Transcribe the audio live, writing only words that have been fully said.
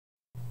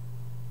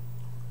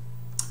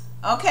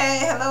Okay,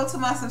 hello to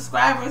my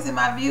subscribers and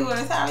my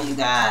viewers. How are you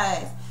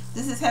guys?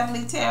 This is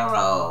Heavenly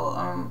Tarot.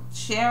 I'm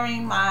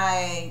sharing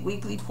my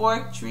weekly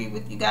poetry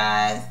with you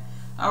guys.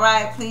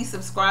 Alright, please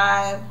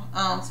subscribe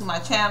to my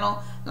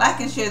channel. Like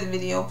and share the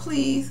video,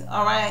 please.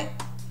 Alright.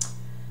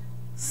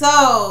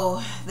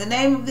 So, the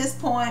name of this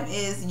poem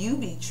is You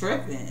Be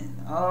Trippin'.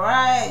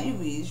 Alright, you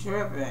be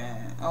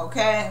trippin'.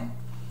 Okay?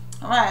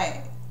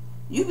 Alright.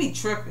 You be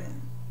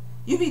trippin'.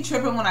 You be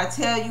trippin' when I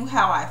tell you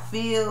how I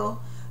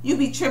feel. You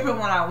be trippin'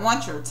 when I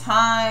want your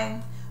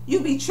time.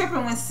 You be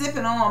trippin' when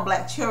sippin' on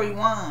black cherry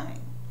wine.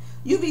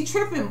 You be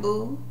trippin',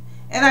 boo,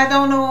 and I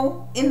don't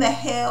know in the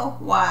hell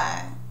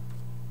why.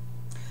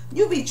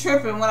 You be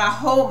trippin' when I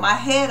hold my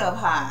head up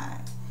high.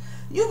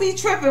 You be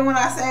trippin' when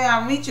I say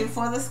I'm reaching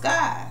for the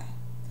sky.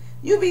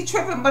 You be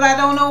trippin', but I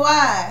don't know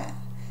why.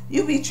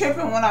 You be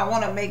trippin' when I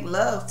want to make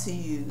love to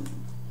you.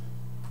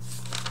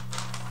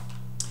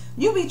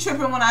 You be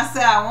trippin' when I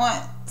say I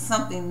want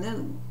something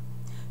new.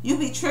 You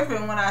be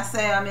tripping when I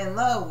say I'm in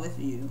love with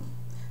you.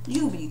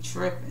 You be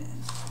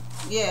tripping.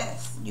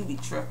 Yes, you be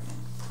tripping.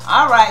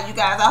 Alright, you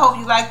guys. I hope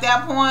you like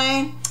that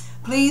poem.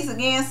 Please,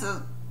 again,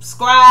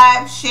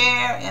 subscribe,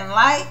 share, and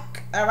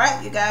like.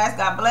 Alright, you guys.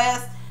 God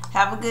bless.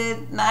 Have a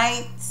good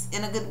night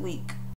and a good week.